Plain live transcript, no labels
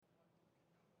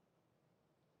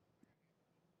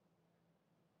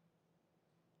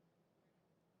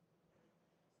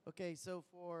Okay, so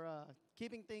for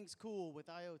keeping things cool with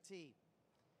IoT,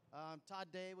 I'm Todd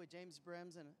Day with James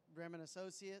Bremen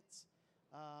Associates.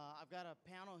 I've got a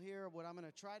panel here. What I'm going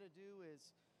to try to do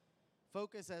is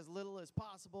focus as little as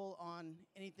possible on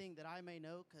anything that I may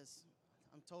know, because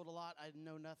I'm told a lot, I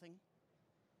know nothing.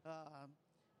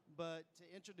 But to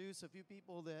introduce a few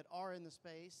people that are in the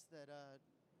space that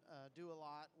do a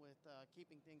lot with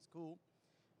keeping things cool.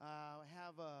 I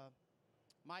have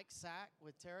Mike Sack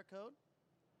with TerraCode.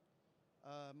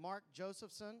 Mark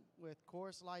Josephson with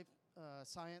Chorus Life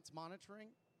Science Monitoring,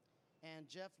 and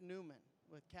Jeff Newman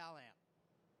with CalAmp.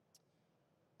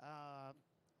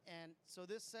 And so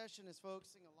this session is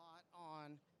focusing a lot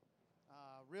on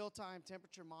real-time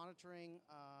temperature monitoring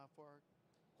for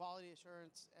quality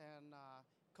assurance and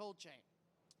cold chain.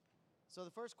 So the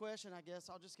first question, I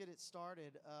guess, I'll just get it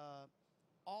started.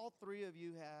 All three of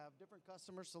you have different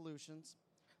customer solutions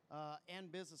and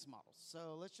business models.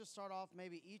 So let's just start off,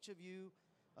 maybe each of you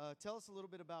tell us a little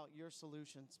bit about your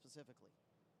solution specifically.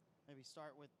 Maybe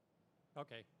start with...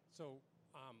 Okay, so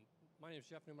my name is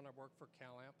Jeff Newman. I work for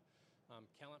CalAmp.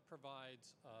 CalAmp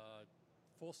provides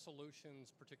full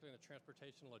solutions, particularly in the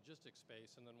transportation and logistics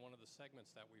space, and then one of the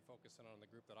segments that we focus in on the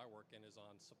group that I work in is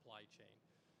on supply chain.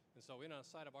 And so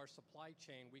inside of our supply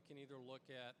chain, we can either look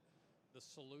at the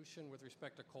solution with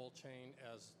respect to cold chain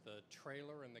as the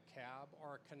trailer and the cab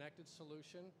are a connected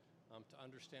solution to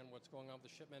understand what's going on with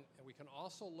the shipment. And we can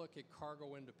also look at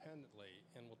cargo independently,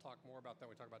 and we'll talk more about that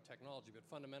when we talk about technology. But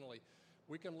fundamentally,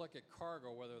 we can look at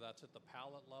cargo, whether that's at the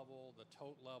pallet level, the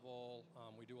tote level.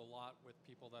 We do a lot with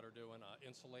people that are doing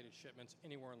insulated shipments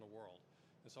anywhere in the world.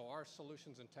 And so our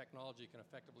solutions and technology can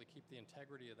effectively keep the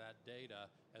integrity of that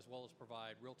data as well as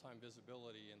provide real-time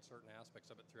visibility in certain aspects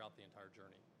of it throughout the entire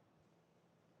journey.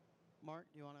 Mark,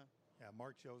 do you want to? Yeah,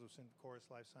 Mark Josephson, Chorus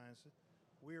Life Sciences.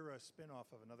 We're a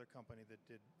spin-off of another company that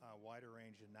did wider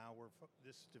range, and now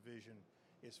this division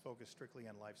is focused strictly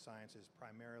on life sciences,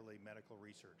 primarily medical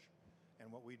research.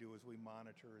 And what we do is we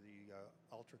monitor the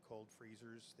ultra-cold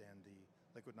freezers and the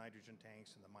liquid nitrogen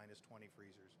tanks and the -20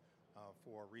 freezers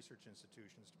for research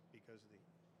institutions, because of the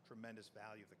tremendous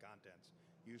value of the contents.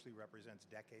 Usually represents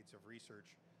decades of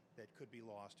research that could be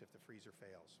lost if the freezer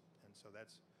fails. And so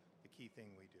that's the key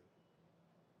thing we do.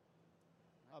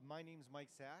 My name's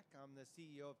Mike Sack. I'm the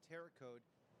CEO of TerraCode.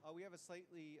 We have a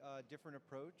slightly different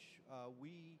approach.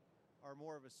 We are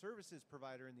more of a services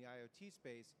provider in the IoT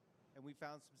space, and we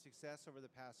found some success over the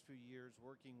past few years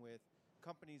working with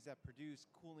companies that produce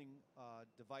cooling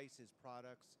devices,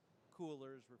 products,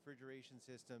 coolers, refrigeration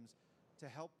systems, to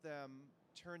help them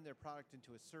turn their product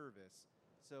into a service.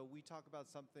 So we talk about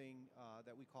something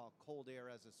that we call cold air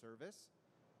as a service,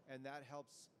 and that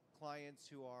helps clients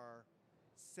who are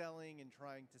selling and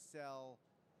trying to sell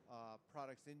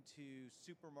products into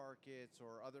supermarkets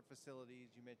or other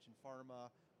facilities. You mentioned pharma.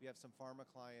 We have some pharma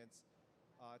clients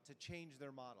to change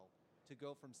their model, to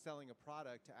go from selling a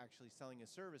product to actually selling a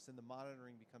service, and the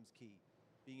monitoring becomes key.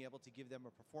 Being able to give them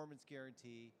a performance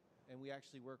guarantee, and we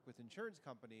actually work with insurance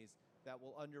companies that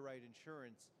will underwrite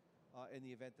insurance in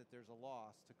the event that there's a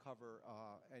loss to cover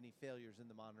any failures in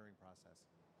the monitoring process.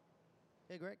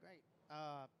 Okay, great.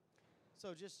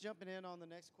 So just jumping in on the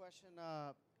next question,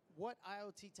 what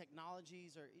IoT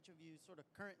technologies are each of you sort of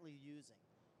currently using?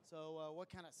 So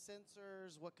what kind of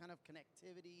sensors, what kind of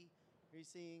connectivity are you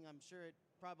seeing? I'm sure it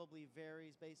probably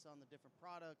varies based on the different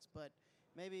products, but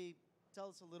maybe tell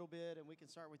us a little bit, and we can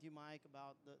start with you, Mike,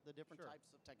 about the different types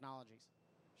of technologies.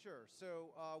 Sure. So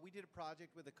we did a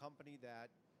project with a company that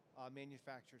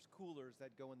manufactures coolers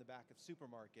that go in the back of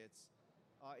supermarkets.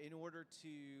 In order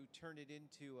to turn it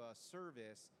into a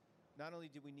service, not only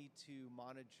did we need to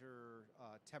monitor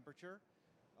temperature,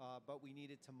 but we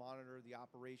needed to monitor the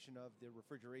operation of the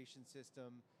refrigeration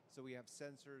system. So we have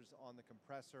sensors on the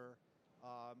compressor,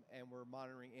 and we're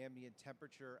monitoring ambient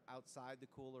temperature outside the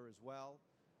cooler as well.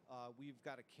 We've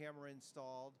got a camera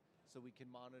installed so we can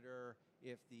monitor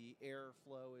if the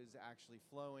airflow is actually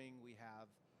flowing. We have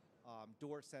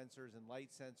door sensors and light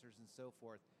sensors and so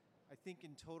forth. I think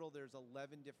in total there's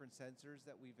 11 different sensors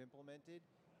that we've implemented,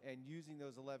 and using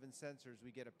those 11 sensors we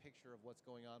get a picture of what's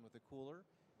going on with the cooler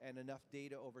and enough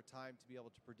data over time to be able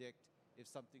to predict if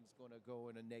something's going to go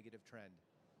in a negative trend.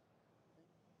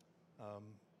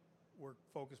 We're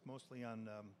focused mostly on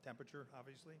temperature,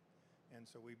 obviously, and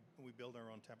so we build our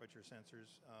own temperature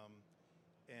sensors,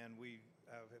 and we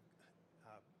have,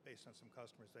 based on some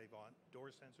customers, they want door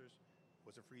sensors.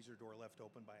 Was a freezer door left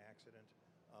open by accident?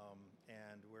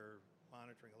 And we're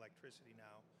monitoring electricity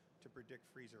now to predict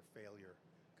freezer failure,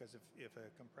 because if a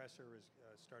compressor is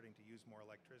starting to use more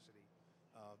electricity,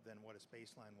 than what its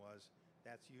baseline was,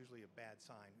 that's usually a bad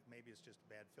sign. Maybe it's just a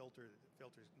bad filter. The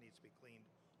filter needs to be cleaned,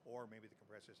 or maybe the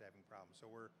compressor is having problems. So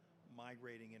we're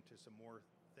migrating into some more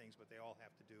things, but they all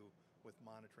have to do with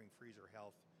monitoring freezer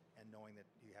health and knowing that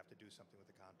you have to do something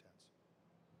with the contents.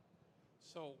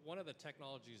 So one of the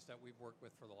technologies that we've worked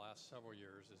with for the last several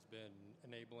years has been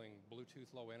enabling Bluetooth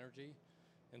Low Energy.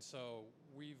 And so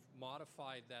we've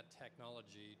modified that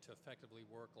technology to effectively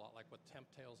work a lot like what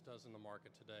TempTails does in the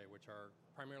market today, which are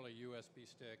primarily USB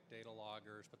stick data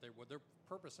loggers, but what their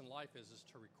purpose in life is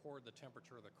to record the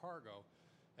temperature of the cargo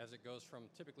as it goes from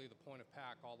typically the point of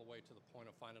pack all the way to the point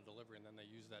of final delivery, and then they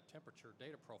use that temperature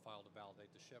data profile to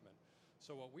validate the shipment.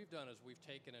 So what we've done is we've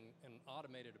taken and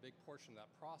automated a big portion of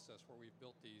that process where we've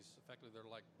built these, effectively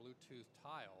they're like Bluetooth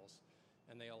tiles,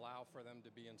 and they allow for them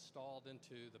to be installed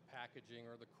into the packaging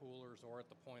or the coolers or at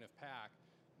the point of pack.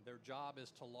 Their job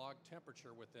is to log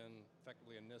temperature within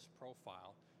effectively a NIST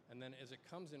profile. And then as it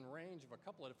comes in range of a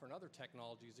couple of different other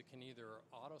technologies, it can either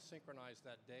auto-synchronize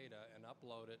that data and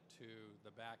upload it to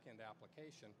the back-end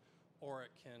application, or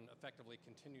it can effectively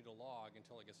continue to log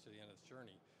until it gets to the end of its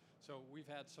journey. So we've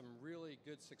had some really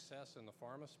good success in the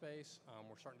pharma space.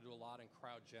 We're starting to do a lot in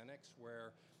cryogenics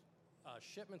where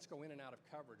shipments go in and out of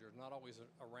coverage. There's not always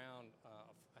around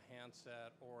a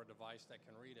handset or a device that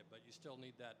can read it, but you still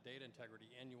need that data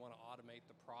integrity, and you want to automate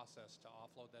the process to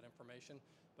offload that information.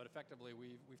 But effectively,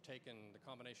 we've taken the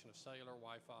combination of cellular,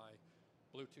 Wi-Fi,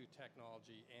 Bluetooth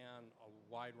technology, and a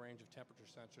wide range of temperature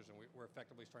sensors, and we're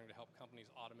effectively starting to help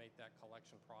companies automate that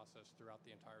collection process throughout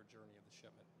the entire journey of the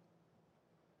shipment.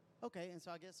 Okay, and so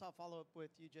I guess I'll follow up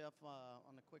with you, Jeff,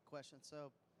 on a quick question.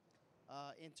 So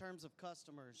in terms of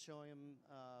customers, showing them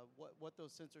what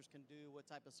those sensors can do, what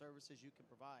type of services you can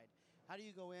provide, how do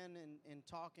you go in and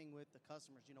talking with the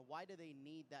customers? Why do they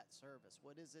need that service?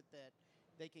 What is it that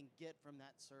they can get from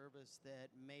that service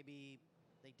that maybe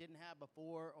they didn't have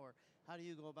before? Or how do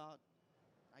you go about,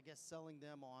 I guess, selling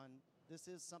them on this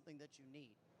is something that you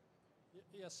need?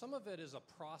 Yeah, some of it is a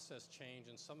process change,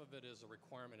 and some of it is a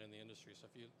requirement in the industry. So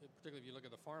particularly if you look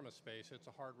at the pharma space, it's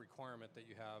a hard requirement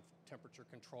that you have temperature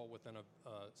control within a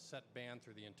set band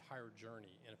through the entire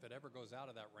journey. And if it ever goes out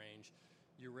of that range,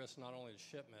 you risk not only the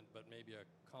shipment, but maybe a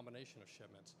combination of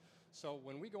shipments. So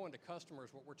when we go into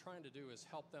customers, what we're trying to do is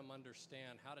help them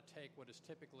understand how to take what is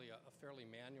typically a fairly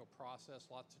manual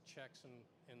process, lots of checks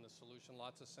in the solution,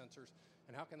 lots of sensors,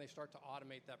 and how can they start to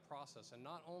automate that process? And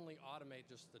not only automate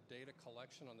just the data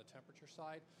collection on the temperature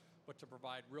side, but to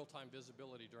provide real-time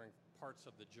visibility during parts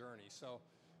of the journey. So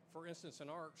for instance, in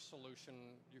our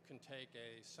solution, you can take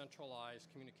a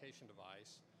centralized communication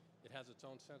device. It has its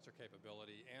own sensor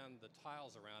capability and the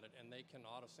tiles around it, and they can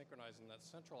auto-synchronize, and that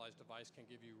centralized device can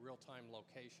give you real-time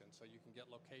location. So you can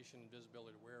get location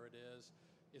visibility to where it is.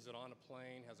 Is it on a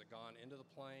plane? Has it gone into the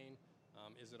plane?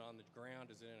 Is it on the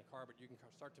ground? Is it in a car? But you can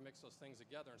start to mix those things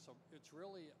together. And so it's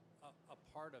really a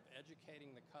part of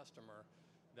educating the customer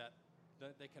that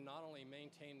they can not only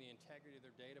maintain the integrity of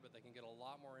their data, but they can get a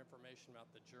lot more information about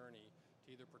the journey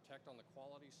to either protect on the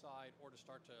quality side or to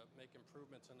start to make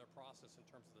improvements in their process in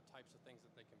terms of the types of things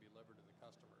that they can be delivered to the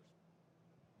customers.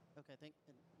 Okay,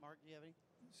 and Mark, do you have any?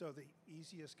 So the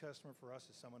easiest customer for us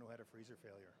is someone who had a freezer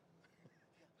failure.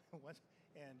 A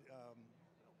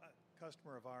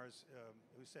customer of ours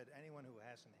who said anyone who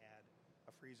hasn't had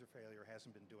a freezer failure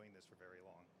hasn't been doing this for very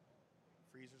long.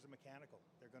 Freezers are mechanical.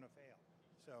 They're going to fail.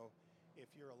 So if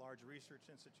you're a large research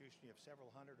institution, you have several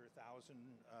hundred or thousand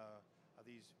of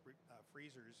these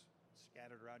freezers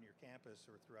scattered around your campus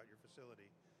or throughout your facility.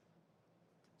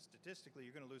 Statistically,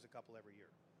 you're going to lose a couple every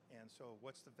year. And so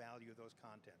what's the value of those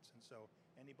contents? And so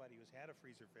anybody who's had a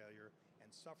freezer failure and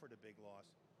suffered a big loss,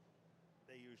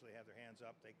 they usually have their hands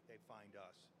up. They find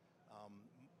us.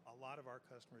 A lot of our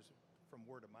customers, from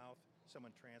word of mouth,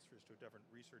 someone transfers to a different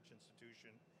research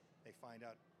institution, they find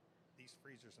out these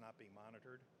freezers are not being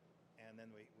monitored, and then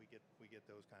we get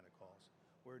those kind of calls.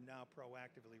 We're now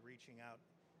proactively reaching out,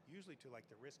 usually to like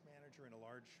the risk manager in a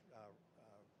large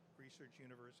research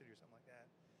university or something like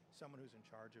that, someone who's in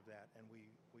charge of that, and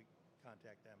we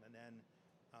contact them. And then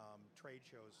trade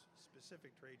shows,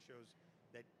 specific trade shows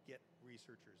that get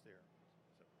researchers there.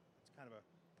 So it's kind of a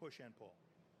push and pull.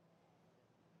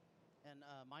 And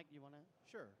Mike, you want to?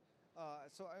 Sure.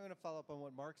 So I'm going to follow up on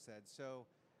what Mark said. So,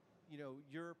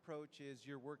 your approach is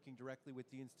you're working directly with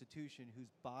the institution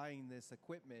who's buying this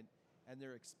equipment, and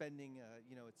they're expending,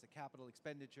 it's a capital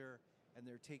expenditure, and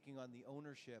they're taking on the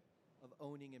ownership of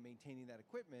owning and maintaining that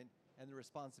equipment and the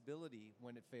responsibility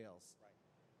when it fails.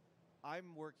 Right.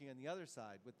 I'm working on the other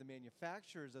side with the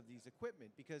manufacturers of these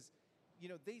equipment because,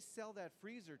 they sell that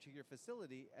freezer to your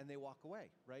facility and they walk away,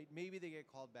 right? Maybe they get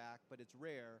called back, but it's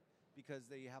rare because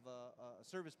they have a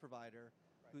service provider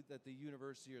that the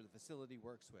university or the facility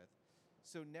works with.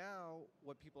 So now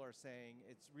what people are saying,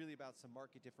 it's really about some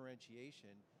market differentiation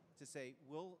to say,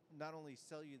 we'll not only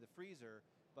sell you the freezer,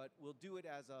 but we'll do it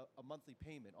as a monthly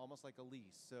payment, almost like a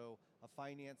lease. So a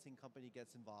financing company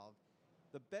gets involved.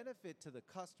 The benefit to the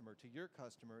customer, to your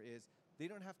customer, is they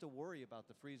don't have to worry about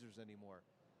the freezers anymore.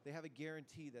 They have a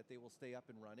guarantee that they will stay up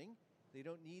and running. They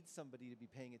don't need somebody to be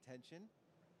paying attention.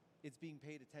 It's being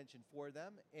paid attention for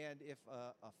them. And if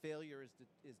a failure is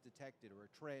detected or a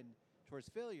trend towards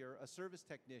failure, a service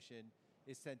technician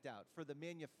is sent out. For the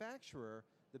manufacturer,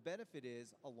 the benefit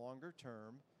is a longer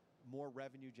term, more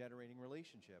revenue generating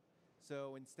relationship.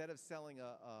 So instead of selling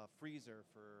a freezer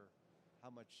for how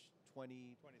much?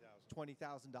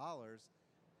 $20,000,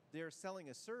 they're selling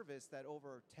a service that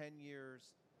over 10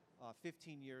 years,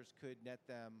 15 years could net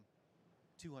them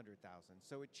 $200,000.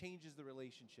 So it changes the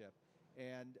relationship.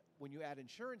 And when you add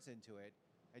insurance into it,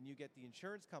 and you get the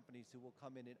insurance companies who will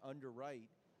come in and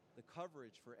underwrite the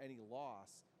coverage for any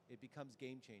loss, it becomes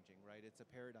game changing, right? It's a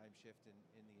paradigm shift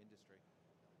in the industry.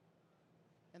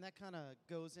 And that kind of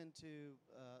goes into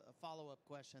a follow-up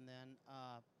question then.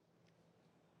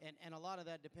 And a lot of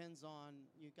that depends on,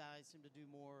 you guys seem to do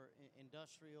more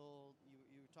industrial.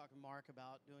 You were talking, Mark,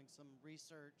 about doing some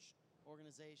research,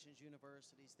 organizations,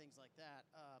 universities, things like that.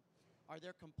 Are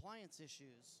there compliance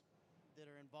issues that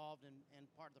are involved in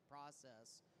part of the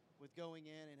process with going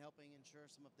in and helping ensure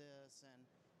some of this? And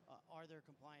are there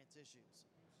compliance issues?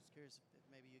 Just curious if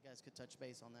maybe you guys could touch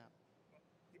base on that.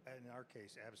 In our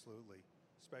case, absolutely,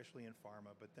 especially in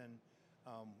pharma. But then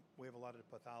we have a lot of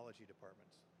pathology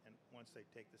departments. And once they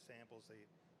take the samples, they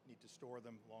need to store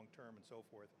them long term and so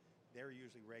forth. They're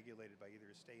usually regulated by either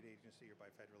a state agency or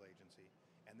by federal agency.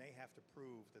 And they have to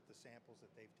prove that the samples that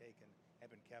they've taken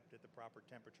have been kept at the proper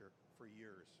temperature for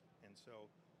years. And so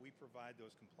we provide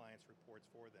those compliance reports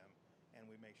for them. And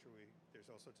we make sure there's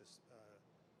all sorts of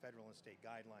federal and state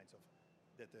guidelines of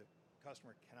that the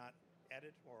customer cannot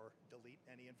edit or delete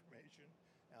any information,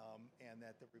 and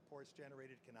that the reports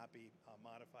generated cannot be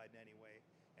modified in any way,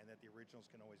 and that the originals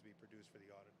can always be produced for the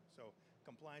audit. So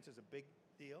compliance is a big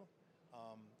deal,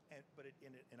 but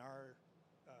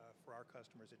for our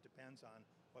customers, it depends on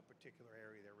what particular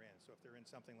area they're in. So if they're in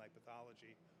something like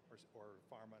pathology or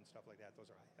pharma and stuff like that, those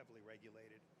are heavily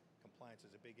regulated. Compliance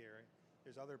is a big area.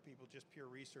 There's other people, just pure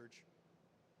research,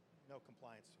 no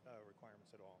compliance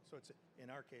requirements at all. So in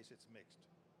our case, it's mixed.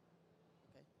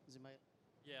 Okay. Is it my...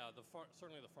 Yeah,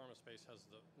 certainly the pharma space has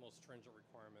the most stringent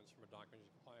requirements from a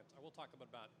documentation compliance. I will talk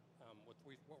about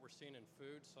what we're seeing in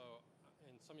food. So,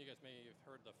 and some of you guys may have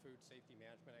heard the Food Safety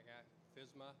Management Act,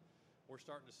 FSMA. We're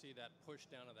starting to see that push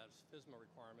down to that FSMA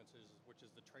requirements, which is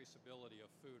the traceability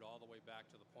of food all the way back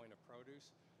to the point of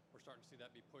produce. We're starting to see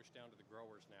that be pushed down to the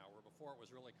growers now, where before it was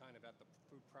really kind of at the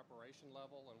food preparation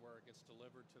level and where it gets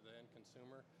delivered to the end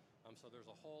consumer. So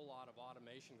there's a whole lot of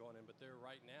automation going in, but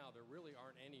right now there really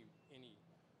aren't any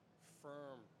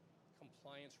firm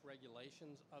compliance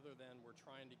regulations other than we're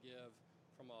trying to give,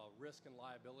 from a risk and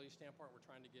liability standpoint, we're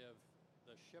trying to give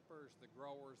the shippers, the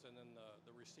growers, and then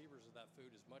the receivers of that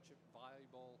food as much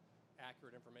valuable,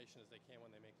 accurate information as they can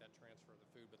when they make that transfer of the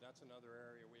food. But that's another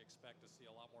area we expect to see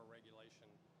a lot more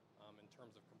regulation in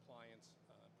terms of compliance,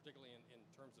 particularly in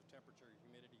terms of temperature,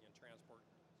 humidity, and transport,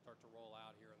 start to roll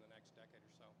out here in the next decade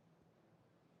or so.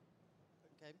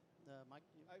 Okay. Mike?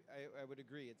 I would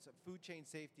agree. Food chain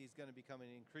safety is going to become an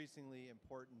increasingly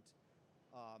important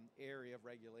area of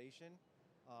regulation.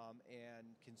 And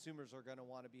consumers are going to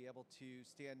want to be able to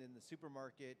stand in the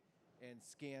supermarket and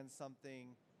scan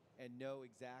something and know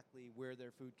exactly where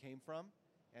their food came from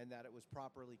and that it was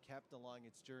properly kept along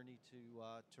its journey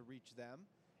to reach them.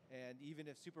 And even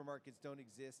if supermarkets don't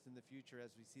exist in the future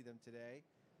as we see them today,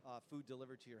 food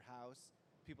delivered to your house,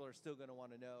 people are still going to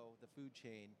want to know the food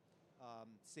chain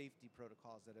safety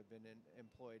protocols that have been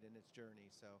employed in its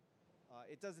journey. So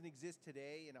it doesn't exist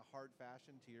today in a hard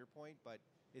fashion, to your point, but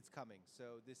it's coming.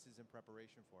 So this is in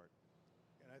preparation for it.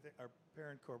 And I think our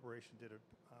parent corporation did a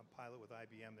pilot with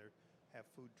IBM. They have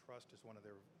Food Trust as one of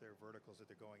their verticals that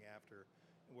they're going after,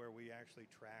 where we actually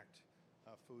tracked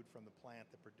food from the plant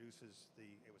that produces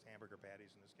it was hamburger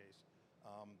patties in this case,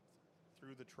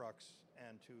 through the trucks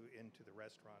and into the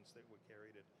restaurants that would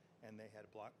carried it. And they had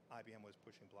IBM was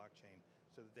pushing blockchain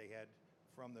so that they had,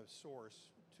 from the source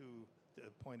to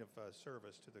the point of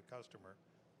service to the customer,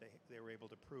 they were able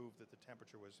to prove that the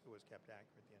temperature was kept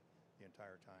accurate the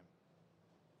entire time.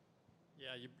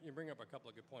 Yeah, you bring up a couple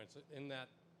of good points. In that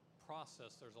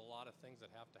process, there's a lot of things that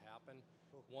have to happen.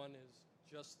 One is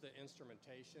just the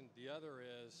instrumentation. The other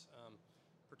is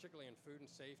particularly in food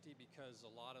and safety, because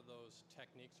a lot of those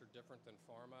techniques are different than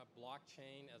pharma.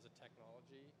 Blockchain as a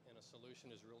technology and a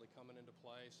solution is really coming into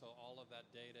play. So all of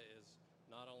that data is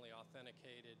not only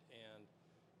authenticated and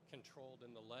controlled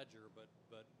in the ledger, but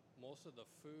most of the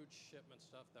food shipment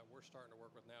stuff that we're starting to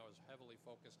work with now is heavily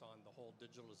focused on the whole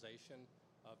digitalization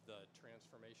of the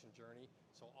transformation journey.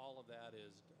 So all of that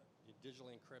is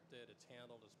digitally encrypted, it's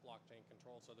handled, it's blockchain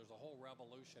controlled. So there's a whole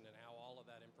revolution in how all of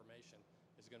that information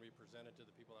is going to be presented to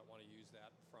the people that want to use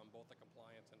that from both a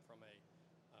compliance and from a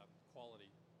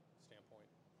quality standpoint.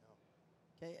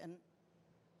 Okay, and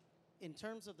in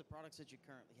terms of the products that you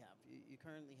currently have, you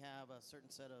currently have a certain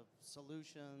set of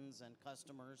solutions and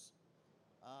customers.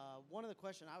 One of the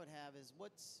questions I would have is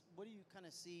what do you kind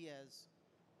of see as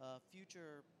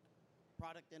future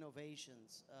product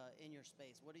innovations in your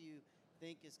space? What do you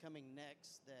think is coming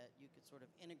next that you could sort of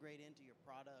integrate into your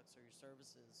products or your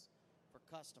services for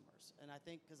customers? And I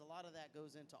think because a lot of that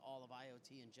goes into all of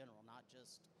IoT in general, not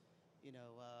just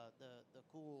the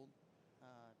cool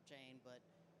chain, but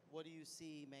what do you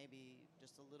see, maybe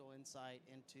just a little insight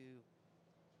into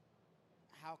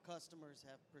how customers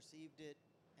have perceived it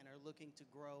and are looking to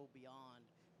grow beyond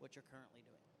what you're currently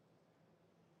doing?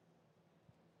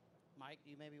 Mike, do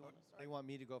you maybe want to start? They want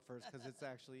me to go first because it's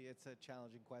a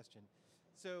challenging question.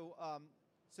 So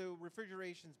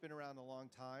refrigeration's been around a long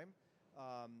time.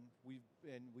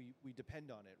 We depend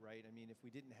on it, right? I mean, if we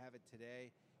didn't have it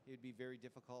today, it would be very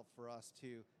difficult for us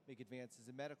to make advances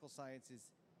in medical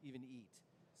sciences, even eat.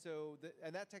 So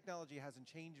that technology hasn't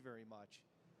changed very much.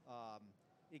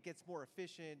 It gets more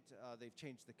efficient. They've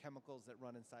changed the chemicals that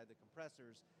run inside the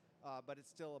compressors, but it's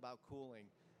still about cooling.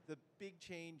 The big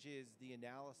change is the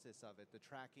analysis of it, the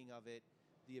tracking of it,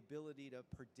 the ability to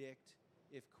predict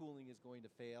if cooling is going to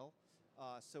fail.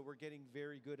 So we're getting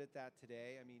very good at that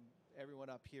today. I mean, everyone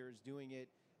up here is doing it,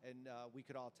 and we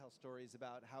could all tell stories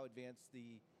about how advanced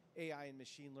the AI and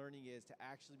machine learning is to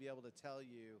actually be able to tell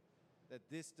you that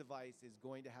this device is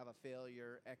going to have a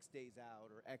failure X days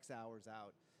out or X hours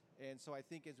out. And so I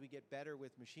think as we get better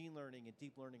with machine learning and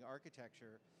deep learning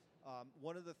architecture,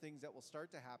 one of the things that will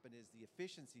start to happen is the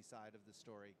efficiency side of the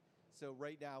story. So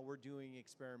right now we're doing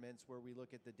experiments where we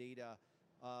look at the data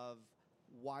of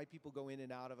why people go in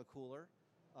and out of a cooler,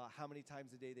 how many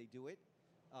times a day they do it,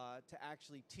 to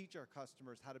actually teach our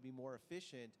customers how to be more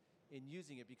efficient in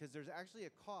using it, because there's actually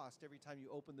a cost every time you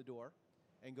open the door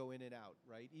and go in and out,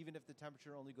 right? Even if the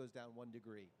temperature only goes down 1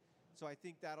 degree. So I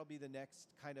think that'll be the next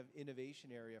kind of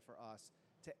innovation area for us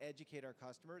to educate our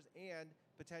customers and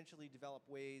potentially develop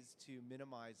ways to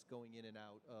minimize going in and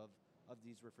out of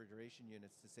these refrigeration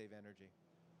units to save energy.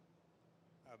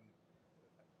 I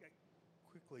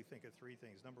quickly think of three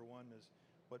things. Number one is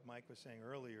what Mike was saying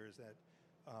earlier is that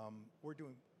we're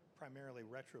doing primarily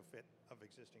retrofit of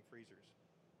existing freezers.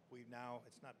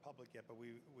 It's not public yet, but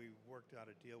we worked out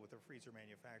a deal with a freezer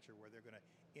manufacturer where they're going to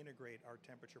integrate our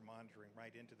temperature monitoring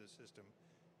right into the system.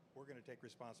 We're going to take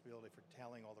responsibility for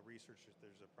telling all the researchers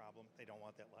there's a problem. They don't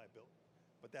want that liability,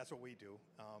 but that's what we do.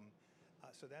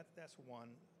 So that's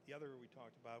one. The other we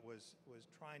talked about was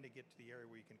trying to get to the area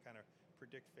where you can kind of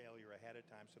predict failure ahead of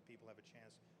time, so people have a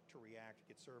chance to react,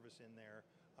 get service in there,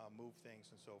 move things,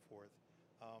 and so forth.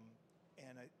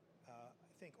 And I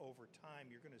think over time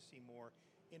you're going to see more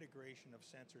integration of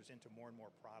sensors into more and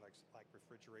more products, like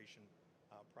refrigeration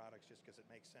products, just because it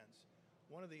makes sense.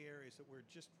 One of the areas that we're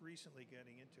just recently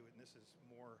getting into, and this is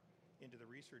more into the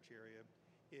research area,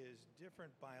 is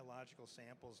different biological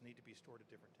samples need to be stored at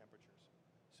different temperatures.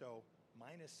 So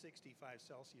minus 65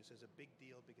 Celsius is a big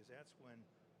deal because that's when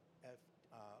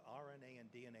RNA and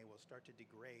DNA will start to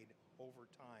degrade over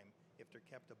time if they're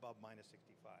kept above minus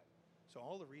 65. So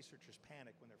all the researchers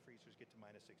panic when their freezers get to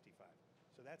minus 65.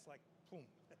 So that's like, boom.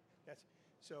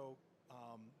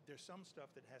 There's some stuff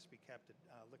that has to be kept at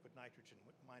liquid nitrogen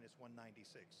minus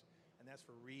 196, and that's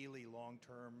for really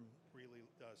long-term, really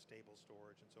stable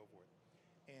storage and so forth.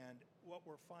 And what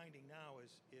we're finding now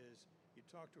is you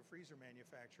talk to a freezer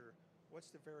manufacturer,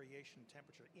 what's the variation in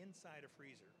temperature inside a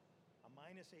freezer? A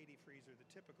minus 80 freezer, the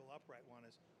typical upright one,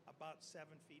 is about 7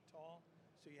 feet tall.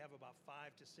 So you have about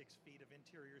 5 to 6 feet of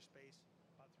interior space,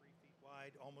 about 3 feet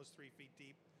wide, almost 3 feet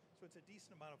deep. So it's a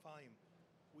decent amount of volume.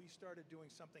 We started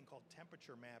doing something called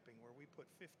temperature mapping, where we put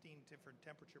 15 different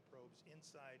temperature probes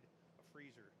inside a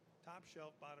freezer. Top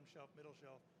shelf, bottom shelf, middle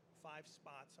shelf, 5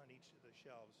 spots on each of the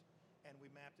shelves, and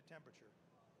we mapped the temperature.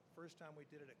 First time we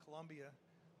did it at Columbia,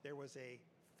 there was a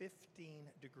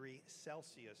 15-degree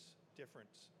Celsius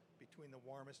difference between the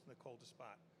warmest and the coldest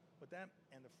spot. But that,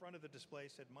 and the front of the display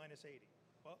said minus 80.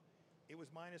 Well, it was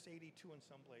minus 82 in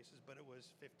some places, but it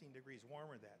was 15 degrees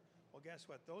warmer than that. Well, guess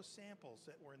what? Those samples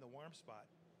that were in the warm spot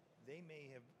they may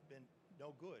have been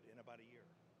no good in about a year.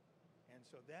 And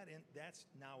so that's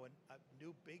now a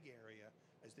new big area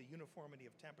as the uniformity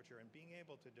of temperature, and being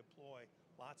able to deploy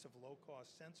lots of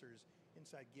low-cost sensors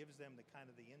inside gives them the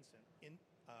kind of the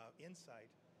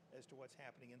insight as to what's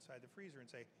happening inside the freezer,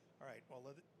 and say, all right, well,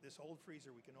 this old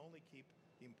freezer, we can only keep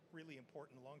the really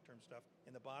important long-term stuff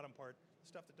in the bottom part. The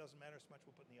stuff that doesn't matter so much,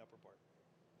 we'll put in the upper part.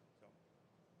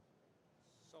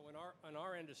 So in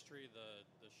our industry,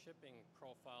 the shipping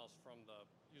profiles from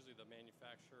usually the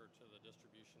manufacturer to the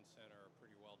distribution center are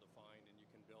pretty well defined, and you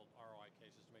can build ROI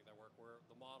cases to make that work. Where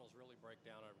the models really break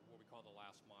down at what we call the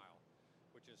last mile,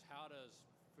 which is how does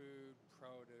food,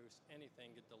 produce,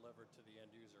 anything get delivered to the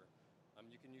end user.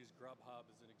 You can use Grubhub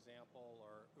as an example,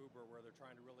 or Uber, where they're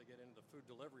trying to really get into the food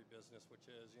delivery business, which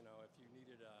is, if you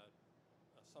needed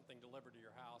something delivered to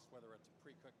your house, whether it's a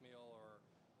pre-cooked meal or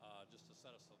just a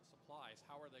set of supplies,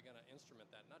 how are they going to instrument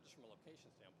that? Not just from a location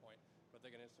standpoint, but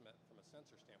they're going to instrument from a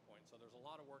sensor standpoint. So there's a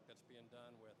lot of work that's being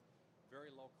done with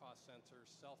very low-cost sensors,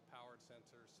 self-powered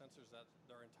sensors, sensors that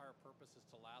their entire purpose is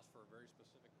to last for a very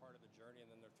specific part of the journey,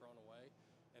 and then they're thrown away.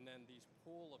 And then these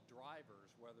pool of drivers,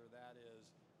 whether that is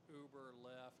Uber,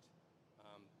 Lyft,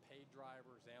 paid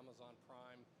drivers, Amazon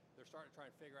Prime, they're starting to try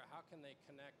and figure out how can they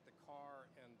connect the car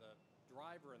and the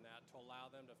driver in that to allow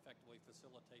them to effectively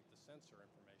facilitate the sensor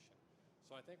information.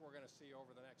 So I think we're going to see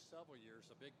over the next several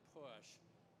years a big push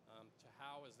to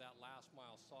how is that last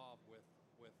mile solved with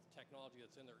technology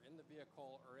that's in the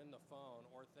vehicle or in the phone,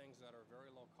 or things that are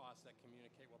very low cost that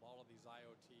communicate with all of these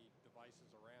IoT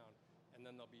devices around. And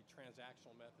then there'll be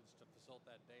transactional methods to facilitate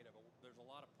that data. But there's a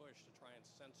lot of push to try and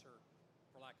censor,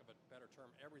 for lack of a better term,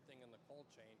 everything in the cold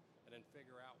chain, and then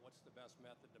figure out what's the best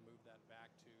method to move that back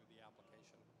to the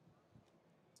application.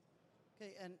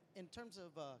 Okay, and in terms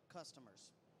of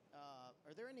customers,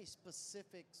 are there any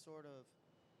specific sort of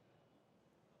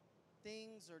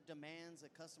things or demands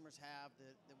that customers have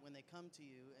that when they come to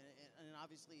you, and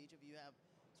obviously each of you have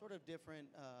sort of different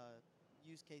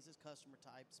use cases, customer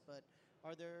types, but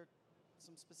are there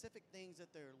some specific things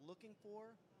that they're looking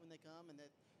for when they come and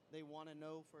that they want to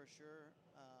know for sure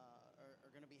are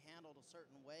going to be handled a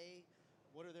certain way?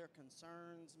 What are their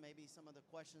concerns? Maybe some of the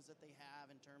questions that they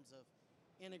have in terms of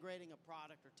integrating a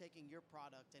product or taking your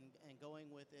product and going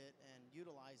with it and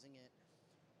utilizing it.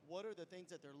 What are the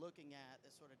things that they're looking at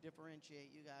that sort of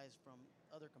differentiate you guys from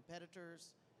other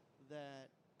competitors that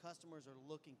customers are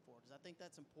looking for? Because I think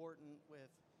that's important with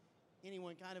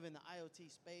anyone kind of in the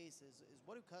IoT space is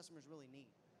what do customers really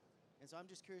need? And so I'm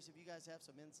just curious if you guys have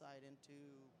some insight into,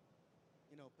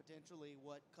 potentially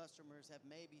what customers have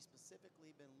maybe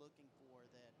specifically been looking for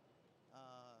that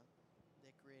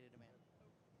created demand.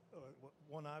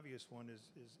 One obvious one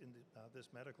is in this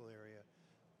medical area.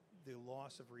 The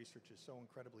loss of research is so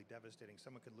incredibly devastating.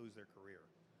 Someone could lose their career.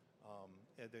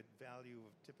 The value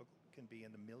of typical can be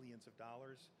in the millions of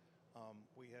dollars.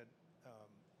 We had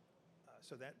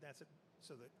so that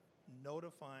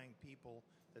notifying people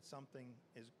that something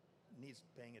needs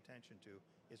paying attention to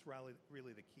is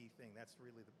really the key thing. That's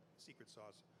really the secret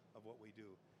sauce of what we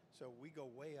do. So we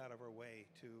go way out of our way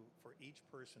for each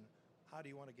person. How do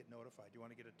you want to get notified? Do you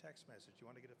want to get a text message? Do you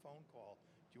want to get a phone call?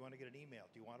 Do you want to get an email?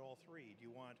 Do you want all three? Do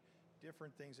you want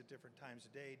different things at different times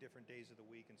of day, different days of the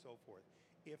week, and so forth?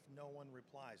 If no one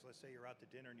replies, let's say you're out to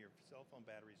dinner and your cell phone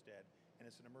battery's dead and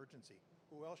it's an emergency,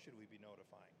 who else should we be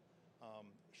notifying?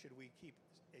 Should we keep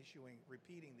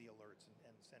repeating the alerts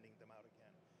and sending them out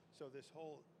again? So this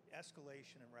whole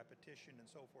escalation and repetition and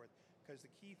so forth, because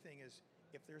the key thing is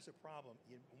if there's a problem,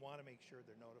 you want to make sure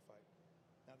they're notified.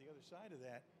 Now, the other side of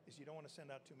that is you don't want to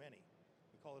send out too many.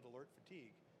 We call it alert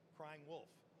fatigue, crying wolf.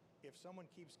 If someone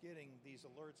keeps getting these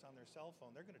alerts on their cell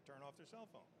phone, they're going to turn off their cell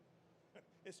phone.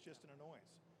 It's just an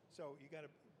annoyance. So you got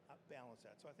to balance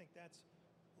that. So I think that's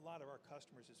a lot of our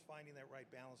customers is finding that right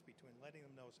balance between letting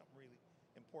them know something really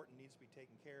important needs to be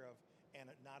taken care of and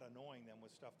not annoying them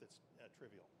with stuff that's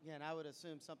trivial. Yeah, and I would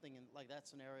assume something like that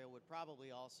scenario would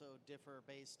probably also differ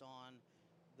based on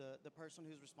the person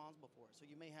who's responsible for it. So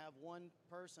you may have one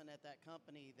person at that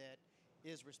company that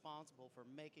is responsible for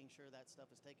making sure that stuff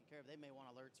is taken care of. They may want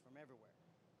alerts from everywhere,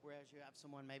 whereas you have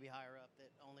someone maybe higher up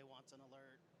that only wants an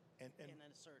alert in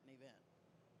a certain event.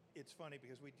 It's funny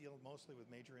because we deal mostly with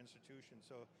major institutions.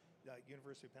 So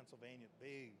University of Pennsylvania,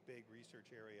 big research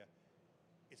area.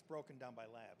 It's broken down by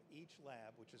lab. Each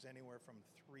lab, which is anywhere from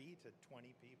 3 to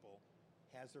 20 people,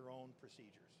 has their own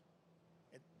procedures.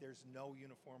 There's no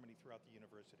uniformity throughout the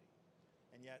university.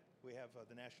 And yet we have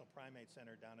the National Primate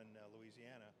Center down in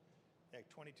Louisiana. That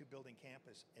 22-building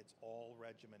campus, it's all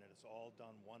regimented. It's all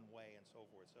done one way and so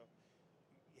forth. So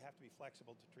you have to be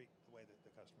flexible to treat the way that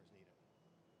the customers need it.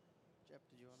 Jeff,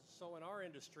 did you want to? So in our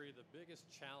industry, the biggest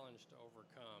challenge to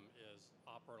overcome is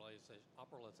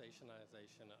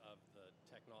operationalization of the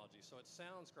technology. So it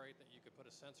sounds great that you could put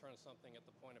a sensor on something at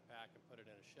the point of pack and put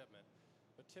it in a shipment,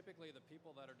 but typically the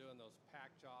people that are doing those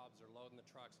pack jobs or loading the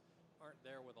trucks aren't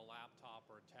there with a laptop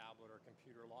or a tablet or a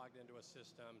computer logged into a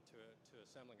system to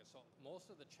assembling it. So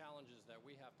most of the challenges that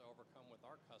we have to overcome with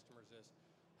our customers is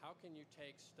how can you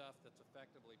take stuff that's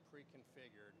effectively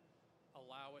pre-configured,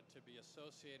 allow it to be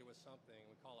associated with something,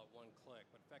 we call it one click,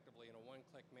 but effectively in a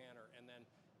one-click manner, and then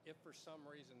if for some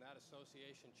reason that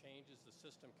association changes, the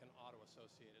system can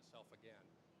auto-associate itself again.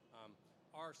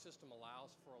 Our system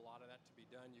allows for a lot of that to be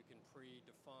done. You can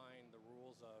pre-define the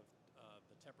rules of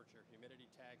the temperature,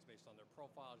 humidity tags based on their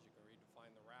profiles. You can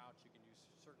redefine the routes. You can use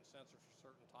certain sensors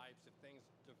for certain types. If things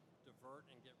divert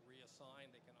and get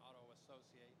reassigned, they can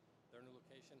auto-associate their new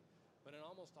location. But in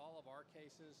almost all of our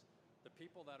cases, the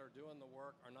people that are doing the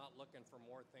work are not looking for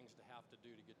more things to have to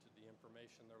do to get to the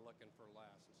information. They're looking for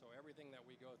less. And so everything that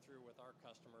we go through with our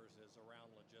customers is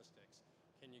around logistics.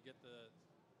 Can you get the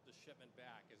shipment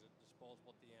back? Is it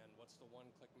disposable at the end? What's the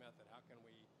one-click method? How can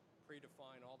we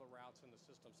predefine all the routes in the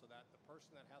system so that the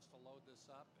person that has to load this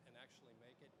up and actually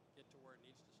make it get to where it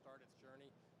needs to start its journey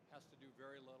has to do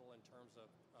very little in terms of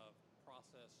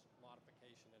process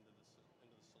modification into the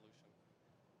solution.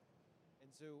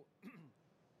 And so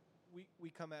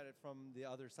we come at it from the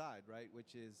other side, right?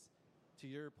 Which is, to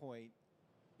your point,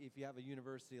 if you have a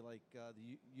university like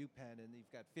the UPenn and you've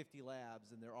got 50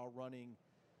 labs and they're all running,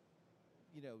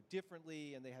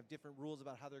 differently, and they have different rules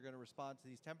about how they're going to respond to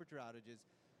these temperature outages,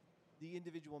 the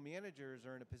individual managers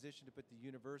are in a position to put the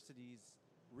university's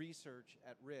research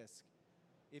at risk.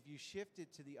 If you shift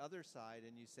it to the other side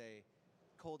and you say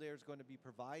cold air is going to be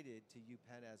provided to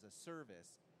UPenn as a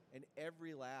service, and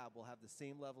every lab will have the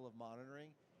same level of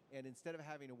monitoring, and instead of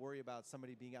having to worry about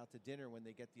somebody being out to dinner when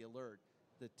they get the alert,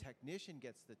 the technician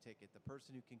gets the ticket, the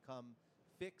person who can come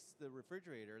fix the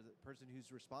refrigerator, the person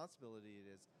whose responsibility it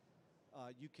is,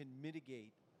 you can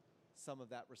mitigate some of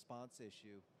that response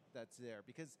issue that's there,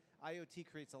 because IoT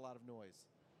creates a lot of noise.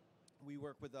 We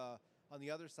work with, on the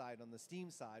other side, on the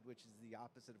steam side, which is the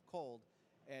opposite of cold,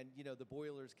 and the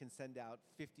boilers can send out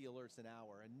 50 alerts an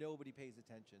hour and nobody pays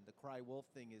attention. The cry wolf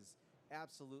thing is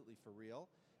absolutely for real.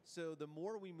 So the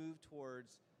more we move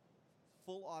towards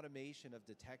full automation of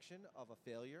detection of a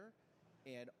failure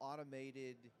and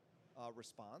automated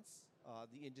response,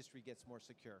 the industry gets more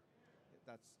secure.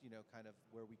 That's kind of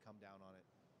where we come down on it.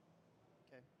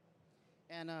 Okay.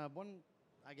 And one,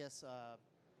 I guess,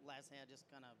 last thing I just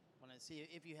kind of want to see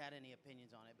if you had any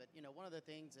opinions on it. But one of the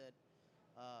things that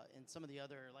in some of the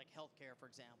other, like healthcare, for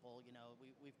example,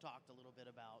 we've talked a little bit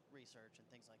about research and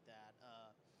things like that.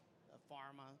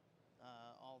 Pharma,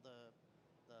 all the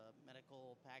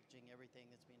medical packaging, everything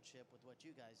that's being shipped with what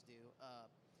you guys do.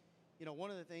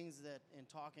 One of the things that in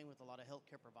talking with a lot of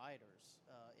healthcare providers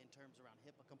in terms around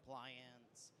HIPAA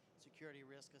compliance, security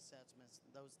risk assessments,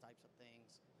 those types of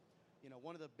things,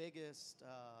 one of the biggest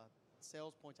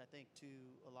sales points I think to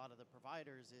a lot of the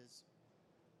providers is,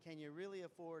 can you really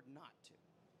afford not to?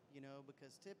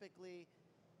 Because typically,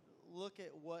 look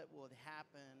at what would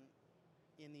happen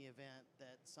in the event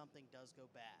that something does go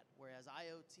bad. Whereas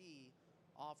IoT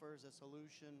offers a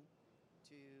solution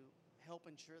to help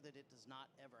ensure that it does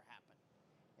not ever happen.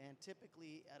 And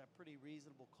typically at a pretty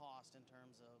reasonable cost in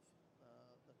terms of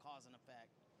the cause and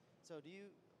effect. So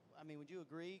would you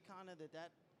agree kind of that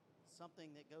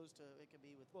something that goes to, it could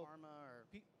be with pharma or...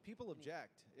 People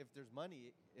object. If there's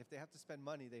money, if they have to spend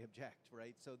money, they object,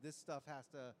 right? So this stuff has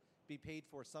to be paid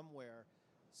for somewhere.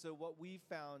 So what we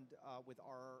found with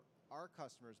our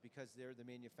customers, because they're the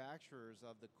manufacturers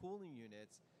of the cooling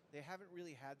units, they haven't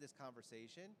really had this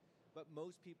conversation, but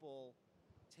most people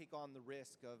take on the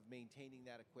risk of maintaining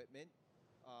that equipment.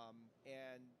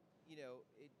 And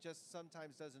it just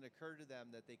sometimes doesn't occur to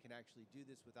them that they can actually do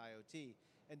this with IoT.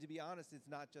 And to be honest, it's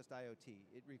not just IoT.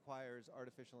 It requires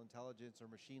artificial intelligence or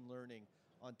machine learning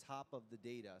on top of the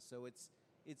data. So it's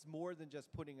more than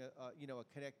just putting a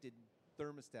connected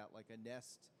thermostat, like a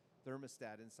Nest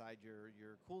thermostat inside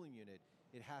your cooling unit.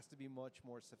 It has to be much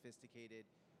more sophisticated.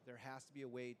 There has to be a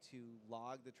way to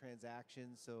log the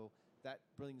transactions, so that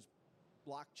brings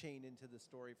blockchain into the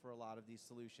story for a lot of these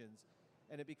solutions.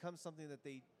 And it becomes something that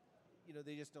they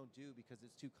just don't do because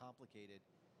it's too complicated.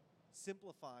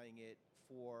 Simplifying it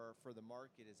for the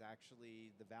market is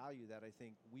actually the value that I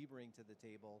think we bring to the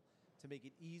table to make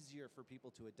it easier for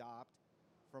people to adopt.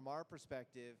 From our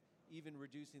perspective, even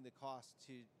reducing the cost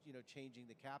to changing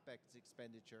the CapEx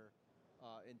expenditure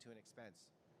into an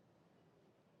expense.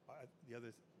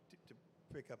 To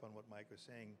pick up on what Mike was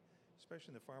saying,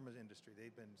 especially in the pharma industry,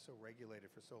 they've been so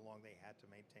regulated for so long, they had to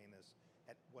maintain this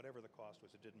at whatever the cost was.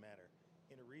 It didn't matter.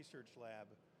 In a research lab,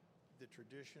 the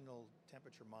traditional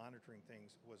temperature monitoring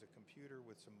things was a computer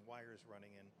with some wires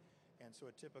running in, and so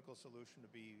a typical solution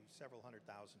would be several $100,000.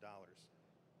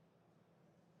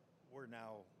 We're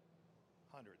now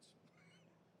hundreds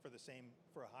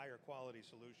for a higher quality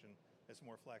solution that's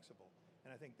more flexible. And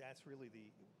I think that's really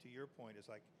to your point, is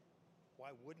like,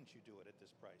 why wouldn't you do it at this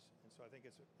price? And so I think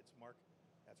that's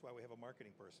why we have a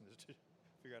marketing person, is to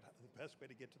figure out the best way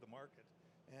to get to the market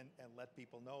and let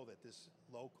people know that this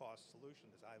low-cost solution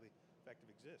that's highly effective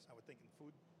exists. I would think in the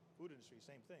food industry,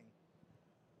 same thing.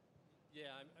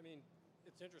 Yeah, I mean,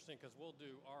 it's interesting because we'll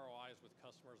do ROIs with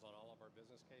customers on all of our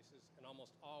business cases, and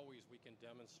almost always we can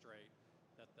demonstrate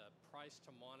that the price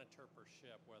to monitor per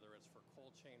ship, whether it's for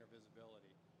cold chain or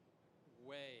visibility,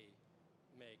 way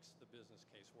makes the business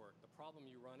case work. The problem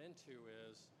you run into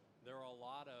is there are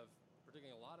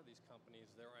particularly a lot of these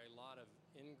companies, there are a lot of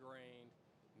ingrained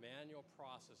manual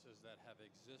processes that have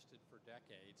existed for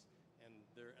decades, and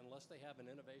unless they have an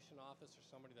innovation office or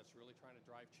somebody that's really trying to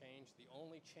drive change, the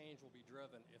only change will be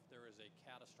driven if there is a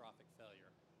catastrophic failure,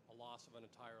 a loss of an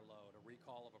entire load, a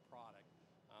recall of a product.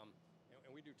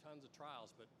 And we do tons of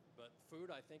trials, but food,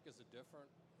 I think, is a different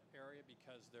area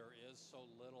because there is so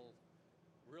little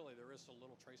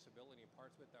traceability in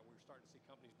parts of it that we're starting to see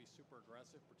companies be super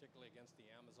aggressive, particularly against the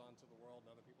Amazons of the world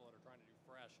and other people that are trying to do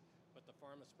fresh. But the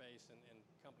pharma space and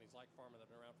companies like pharma that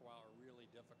have been around for a while are really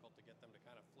difficult to get them to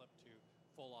kind of flip to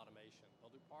full automation.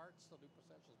 They'll do parts, they'll do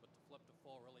essentials, but to flip to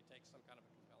full really takes some kind of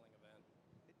a compelling event.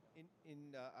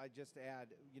 I just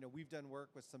add, we've done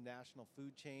work with some national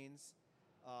food chains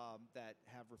that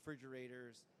have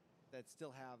refrigerators that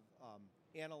still have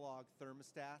analog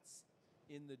thermostats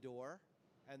in the door,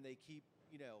 and they keep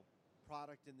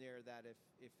product in there that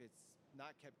if it's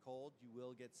not kept cold, you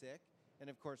will get sick. And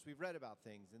of course, we've read about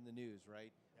things in the news, right,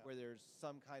 where there's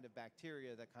some kind of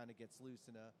bacteria that kind of gets loose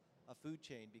in a food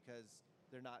chain because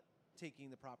they're not taking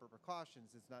the proper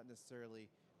precautions. It's not necessarily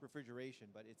refrigeration,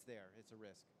 but it's there. It's a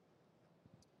risk.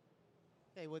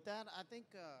 Okay, with that, I think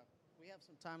we have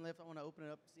some time left. I want to open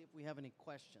it up to see if we have any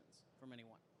questions from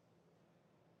anyone.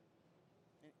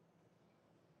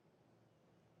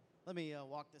 Let me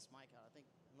walk this mic out. I think,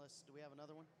 do we have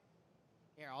another one?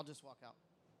 Here, I'll just walk out.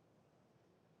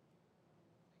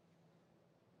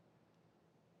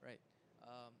 Right.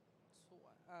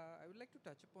 I would like to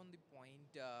touch upon the point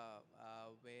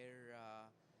where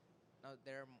now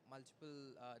there are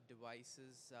multiple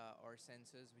devices or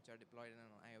sensors which are deployed in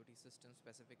an IoT system,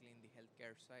 specifically in the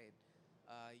healthcare side.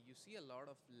 You see a lot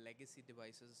of legacy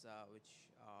devices which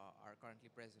are currently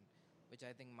present, which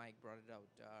I think Mike brought it out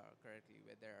correctly,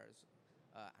 where there's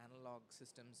analog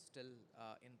systems still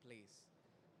in place.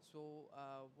 So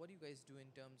what do you guys do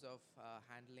in terms of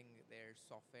handling their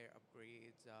software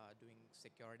upgrades, doing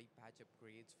security patch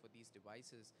upgrades for these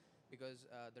devices? Because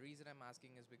the reason I'm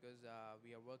asking is because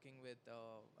we are working with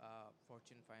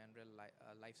Fortune 500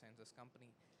 life sciences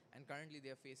company, and currently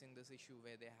they are facing this issue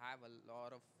where they have a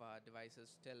lot of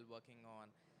devices still working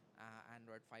on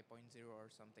Android 5.0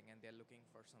 or something, and they're looking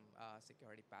for some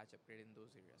security patch upgrade in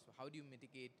those areas. So how do you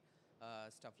mitigate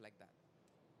stuff like that?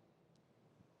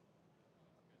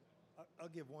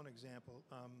 I'll give one example.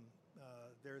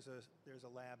 There's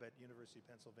a lab at University of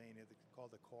Pennsylvania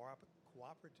called the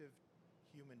Cooperative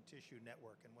Human Tissue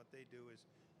Network, and what they do is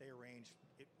they arrange,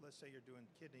 let's say you're doing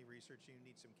kidney research and you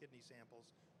need some kidney samples,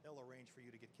 they'll arrange for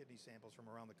you to get kidney samples from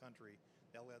around the country.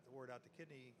 They'll let the word out to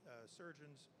kidney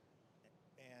surgeons,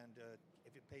 and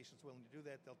if a patient's willing to do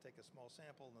that, they'll take a small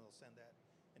sample and they'll send that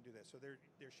and do that. So they're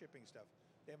shipping stuff.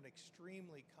 They have an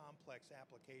extremely complex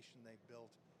application they've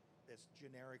built that's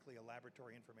generically a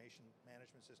laboratory information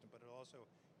management system, but it also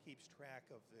keeps track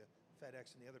of the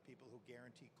FedEx and the other people who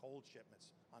guarantee cold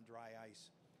shipments on dry ice.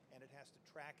 And it has to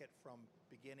track it from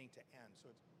beginning to end.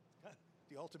 So it's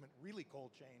the ultimate really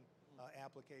cold chain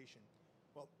application.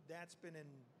 Well, that's been in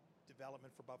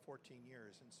development for about 14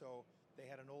 years. And so they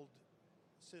had an old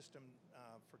system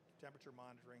for temperature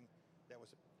monitoring that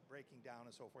was breaking down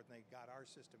and so forth, and they got our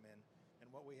system in. And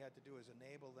what we had to do is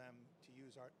enable them to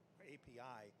use our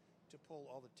API to pull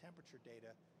all the temperature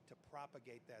data to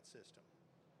propagate that system.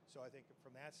 So I think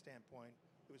from that standpoint,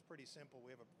 it was pretty simple.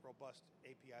 We have a robust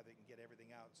API that can get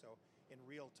everything out. So in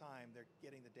real time, they're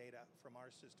getting the data from our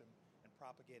system and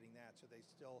propagating that. So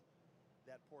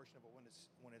that portion of it,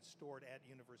 when it's stored at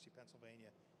University of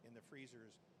Pennsylvania in the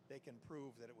freezers, they can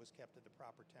prove that it was kept at the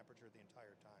proper temperature the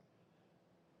entire time.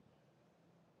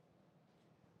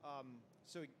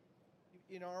 So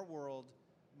in our world,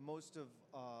 most of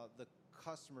the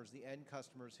customers, the end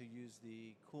customers who use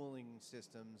the cooling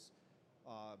systems,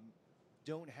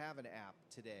 don't have an app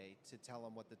today to tell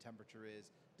them what the temperature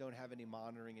is, don't have any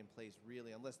monitoring in place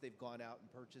really, unless they've gone out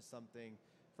and purchased something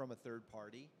from a third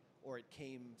party or it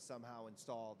came somehow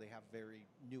installed. They have very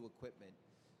new equipment.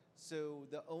 So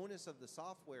the onus of the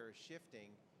software is shifting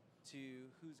to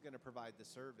who's going to provide the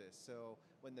service. So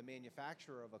when the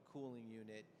manufacturer of a cooling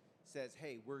unit says,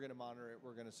 hey, we're going to monitor it,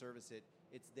 we're going to service it,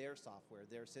 it's their software,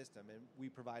 their system, and we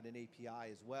provide an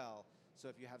API as well. So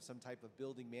if you have some type of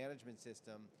building management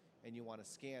system and you want to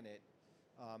scan it,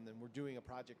 and we're doing a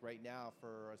project right now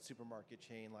for a supermarket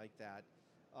chain like that,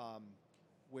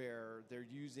 where they're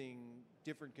using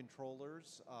different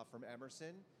controllers from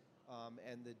Emerson,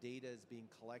 and the data is being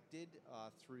collected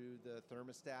through the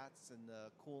thermostats and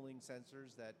the cooling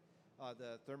sensors that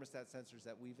the thermostat sensors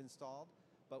that we've installed,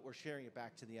 but we're sharing it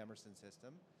back to the Emerson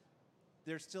system.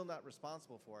 They're still not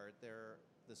responsible for it.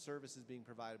 The service is being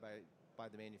provided by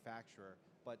the manufacturer,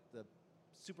 but the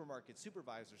supermarket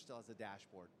supervisor still has a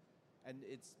dashboard, and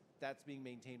that's being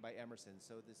maintained by Emerson.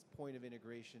 So this point of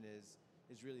integration is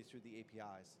really through the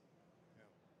APIs,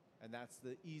 and that's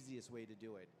the easiest way to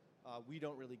do it. We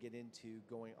don't really get into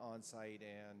going on site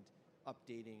and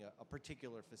updating a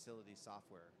particular facility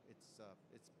software. It's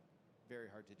very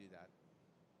hard to do that.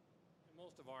 And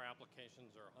most of our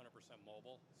applications are 100%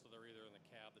 mobile, so they're either in the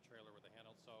cab, the trailer, or the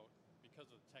handheld. So because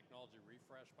of the technology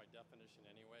refresh by definition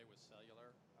anyway with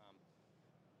cellular,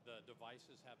 the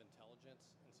devices have intelligence.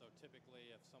 And so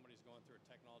typically if somebody's going through a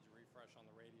technology refresh on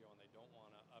the radio and they don't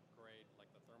want to upgrade like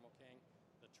the Thermo King,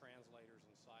 the translators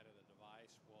inside of the device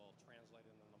will translate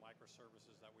it, and then the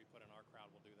microservices that we put in our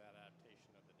crowd will do that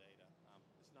adaptation of the data.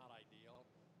 It's not ideal,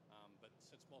 but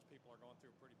since most people are going through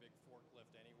a pretty big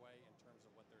forklift anyway in terms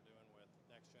of what they're doing with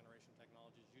next generation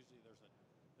technologies, usually there's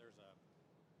a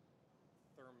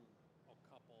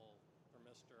thermocouple,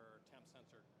 thermistor, temp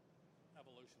sensor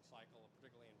evolution cycle,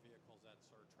 particularly in vehicles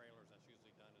or trailers. That's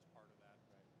usually done as part of that.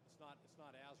 Right. It's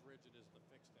not as rigid as the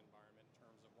fixed environment in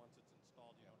terms of once it's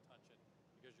installed, you don't touch it,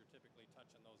 because you're typically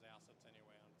touching those assets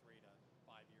anyway on 3 to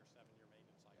 5 year, 7-year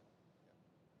maintenance cycle. Yeah.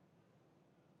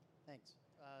 Thanks.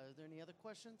 Are there any other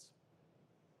questions?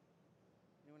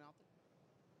 Anyone out there?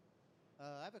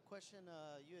 I have a question.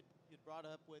 You'd brought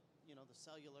up with the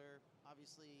cellular.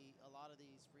 Obviously, a lot of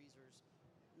these freezers,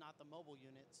 not the mobile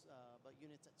units, but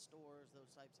units at stores,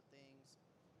 those types of things.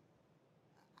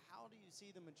 How do you see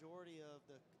the majority of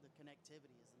the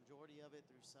connectivity? Is the majority of it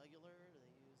through cellular? Do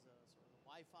they use sort of the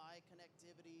Wi-Fi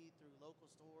connectivity through local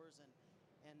stores?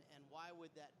 And why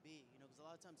would that be? Because a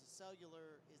lot of times the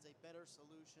cellular is a better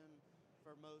solution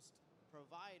for most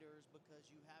providers because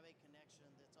you have a connection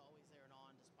that's always there and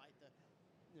on, despite the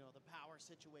power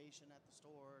situation at the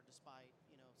store, despite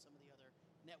some of the other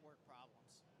network problems.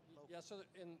 Yeah, so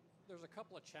there's a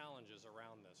couple of challenges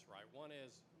around this, right? One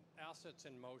is assets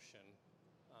in motion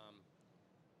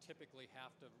typically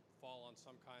have to fall on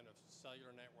some kind of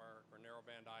cellular network or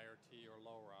narrowband IoT or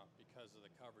LoRa because of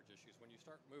the coverage issues. When you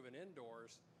start moving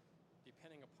indoors,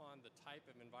 depending upon the type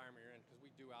of environment you're in, because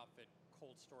we do outfit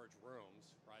cold storage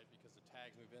rooms, right, because the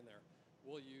tags move in there,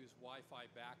 we'll use Wi-Fi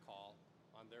backhaul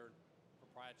on their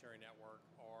proprietary network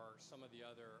or some of the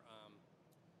other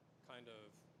kind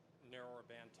of narrower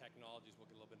band technologies will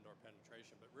get a little bit indoor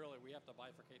penetration. But really, we have to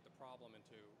bifurcate the problem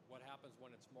into what happens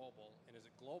when it's mobile, and is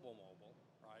it global mobile,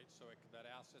 right? So that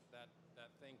asset, that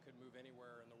thing could move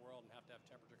anywhere in the world and have to have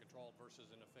temperature control versus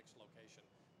in a fixed location.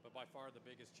 But by far the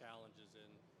biggest challenge is in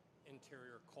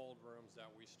interior cold rooms that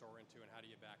we store into, and how do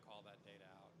you backhaul that data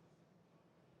out?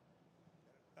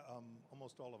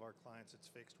 Almost all of our clients, it's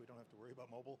fixed. We don't have to worry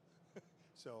about mobile.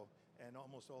 And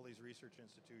almost all these research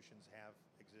institutions have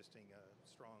existing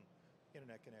strong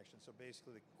internet connections. So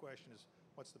basically the question is,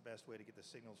 what's the best way to get the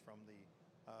signals from the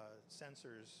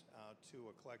sensors to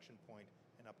a collection point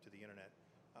and up to the internet?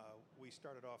 We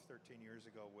started off 13 years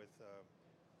ago with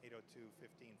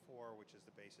 802.15.4, which is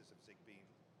the basis of Zigbee,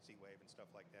 Z-Wave, and stuff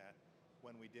like that.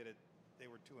 When we did it, they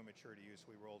were too immature to use,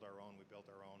 so we rolled our own, we built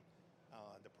our own.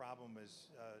 The problem is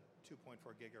 2.4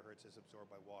 gigahertz is absorbed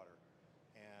by water.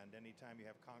 And anytime you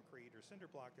have concrete or cinder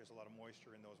block, there's a lot of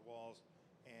moisture in those walls,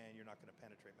 and you're not going to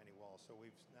penetrate many walls. So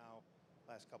we've now,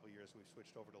 last couple of years, we've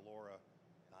switched over to LoRa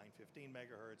 915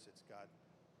 megahertz. It's got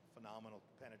phenomenal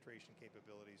penetration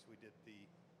capabilities. We did the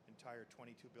entire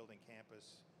 22 building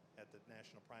campus at the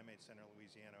National Primate Center in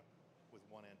Louisiana with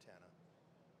one antenna.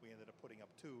 We ended up putting up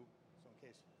two, so in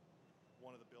case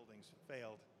one of the buildings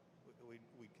failed,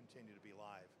 we'd continue to be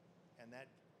live. And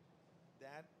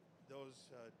those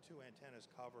two antennas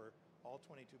cover all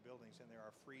 22 buildings, and there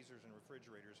are freezers and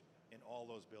refrigerators in all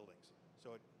those buildings.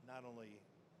 So it not only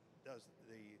does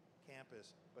the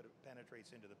campus, but it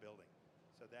penetrates into the building.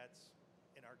 So that's,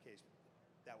 in our case,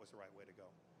 that was the right way to go.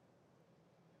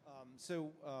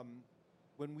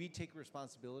 When we take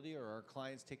responsibility, or our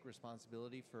clients take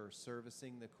responsibility for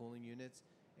servicing the cooling units,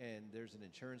 and there's an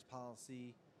insurance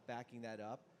policy backing that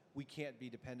up, we can't be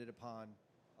dependent upon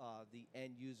the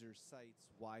end user site's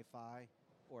Wi-Fi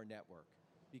or network.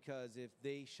 Because if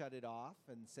they shut it off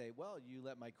and say, well, you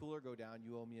let my cooler go down,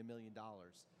 you owe me $1 million,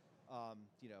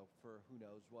 for who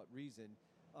knows what reason,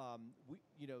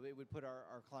 it would put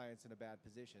our clients in a bad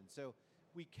position. So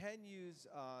we can use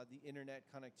the internet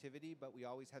connectivity, but we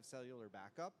always have cellular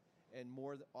backup. And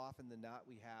more often than not,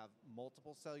 we have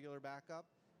multiple cellular backup,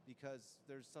 because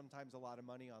there's sometimes a lot of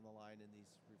money on the line in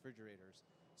these refrigerators.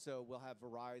 So we'll have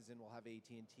Verizon, we'll have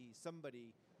AT&T,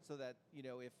 somebody, so that,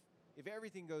 if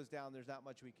everything goes down, there's not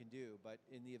much we can do. But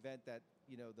in the event that,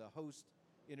 the host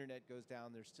internet goes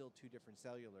down, there's still two different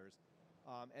cellulars.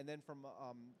 And then from,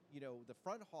 the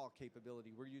front haul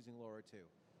capability, we're using LoRa too.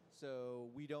 So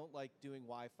we don't like doing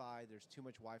Wi-Fi. There's too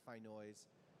much Wi-Fi noise.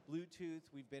 Bluetooth,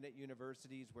 we've been at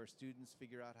universities where students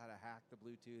figure out how to hack the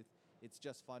Bluetooth. It's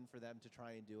just fun for them to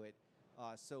try and do it.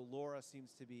 So LoRa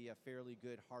seems to be a fairly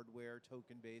good hardware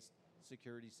token-based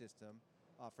security system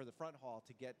for the front haul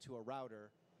to get to a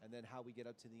router, and then how we get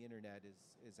up to the internet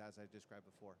is as I've described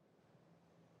before.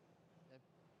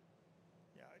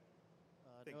 Yeah,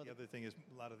 I think the other thing is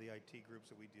a lot of the IT groups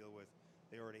that we deal with,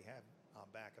 they already have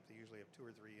backup. They usually have 2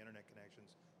 or 3 internet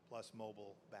connections plus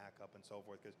mobile backup and so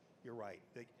forth, because you're right,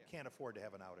 they can't afford to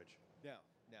have an outage. No.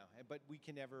 But we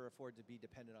can never afford to be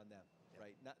dependent on them,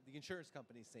 right? Not the insurance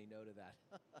companies say no to that.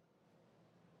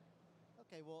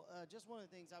 Okay, well, just one of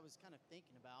the things I was kind of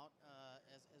thinking about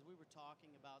as we were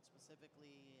talking about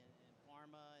specifically in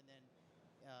pharma, and then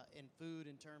in food,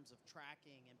 in terms of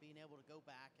tracking and being able to go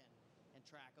back and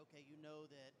track, okay,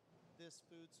 that this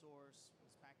food source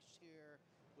was packaged here,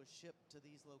 was shipped to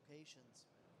these locations.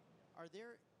 Are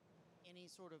there any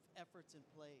sort of efforts in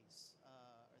place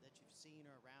or that you've seen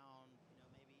around,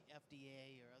 maybe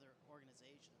FDA or other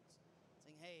organizations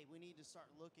saying, hey, we need to start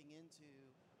looking into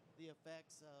the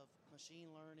effects of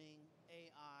machine learning,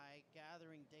 AI,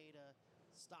 gathering data,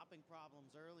 stopping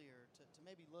problems earlier, to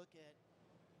maybe look at,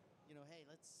 hey,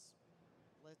 let's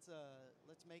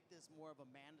make this more of a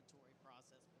mandatory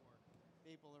process for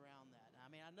people around that. I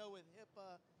mean, I know with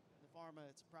HIPAA, the pharma,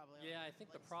 it's probably I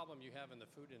think the problem you have in the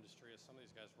food industry is some of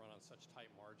these guys run on such tight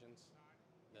margins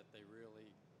that they really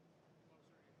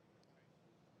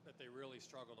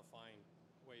struggle to find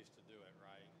ways to do it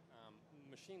right.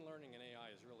 Machine learning and AI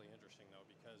is really interesting, though,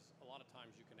 because a lot of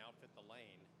times you can outfit the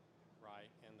lane, right,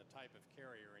 and the type of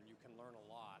carrier, and you can learn a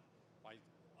lot by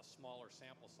a smaller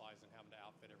sample size than having to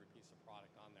outfit every piece of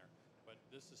product on there. But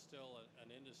this is still an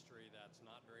industry that's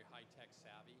not very high-tech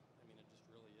savvy. I mean, it just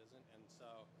really isn't. And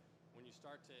so when you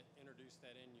start to introduce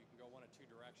that in, you can go one of 2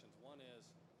 directions. One is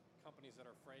companies that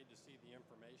are afraid to see the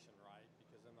information, right,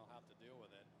 because then they'll have to deal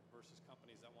with it, versus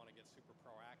companies that want to get super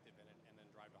proactive in it and then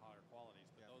drive to higher qualities.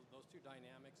 But those 2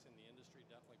 dynamics in the industry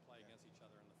definitely play against each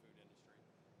other in the food industry.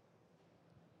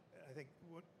 I think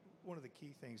one of the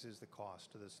key things is the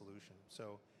cost of the solution.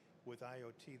 So with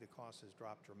IoT, the cost has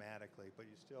dropped dramatically, but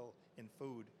you still, in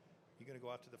food, you're going to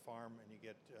go out to the farm and you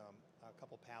get a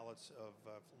couple pallets of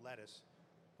lettuce.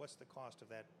 What's the cost of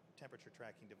that temperature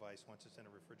tracking device once it's in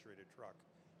a refrigerated truck?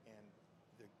 And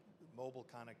the mobile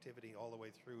connectivity all the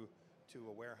way through to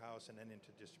a warehouse and then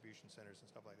into distribution centers and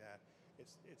stuff like that.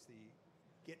 It's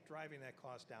driving that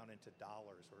cost down into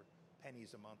dollars or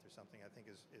pennies a month or something, I think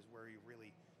is where you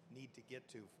really need to get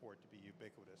to for it to be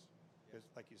ubiquitous. Because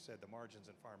like you said, the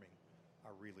margins in farming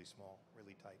are really small,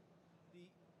 really tight.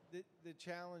 The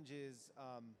challenge is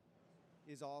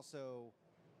also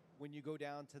when you go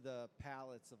down to the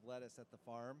pallets of lettuce at the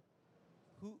farm,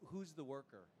 who's the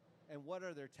worker and what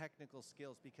are their technical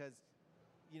skills? Because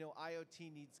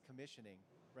IoT needs commissioning,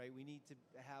 right? We need to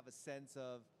have a sense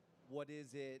of what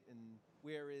is it and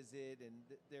where is it, and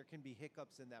there can be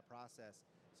hiccups in that process.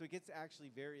 So it gets actually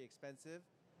very expensive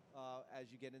as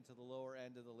you get into the lower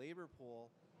end of the labor pool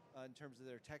in terms of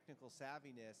their technical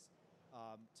savviness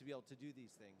to be able to do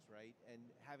these things, right? And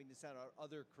having to send out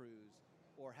other crews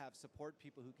or have support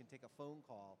people who can take a phone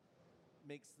call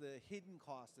makes the hidden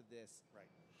cost of this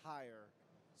higher.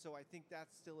 So I think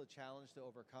that's still a challenge to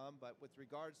overcome. But with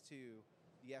regards to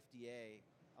the FDA,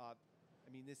 I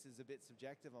mean, this is a bit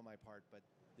subjective on my part, but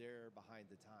they're behind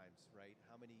the times, right?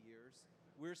 How many years?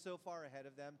 We're so far ahead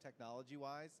of them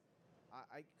technology-wise.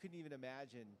 I couldn't even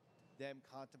imagine them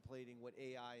contemplating what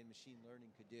AI and machine learning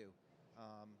could do.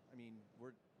 I mean,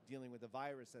 we're dealing with a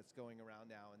virus that's going around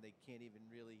now, and they can't even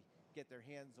really get their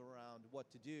hands around what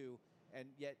to do. And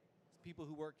yet, people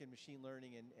who work in machine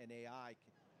learning and AI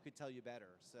could tell you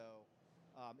better. So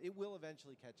It will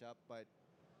eventually catch up, but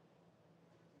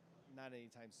not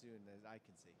anytime soon that I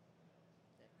can see.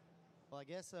 Well, I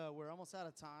guess we're almost out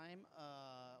of time.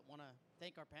 Want to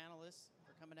thank our panelists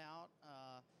for coming out.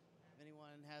 If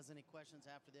anyone has any questions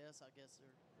after this, I guess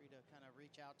they're free to kind of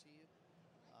reach out to you.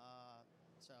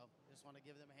 So just want to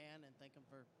give them a hand and thank them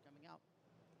for coming out.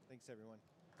 Thanks, everyone.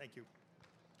 Thank you.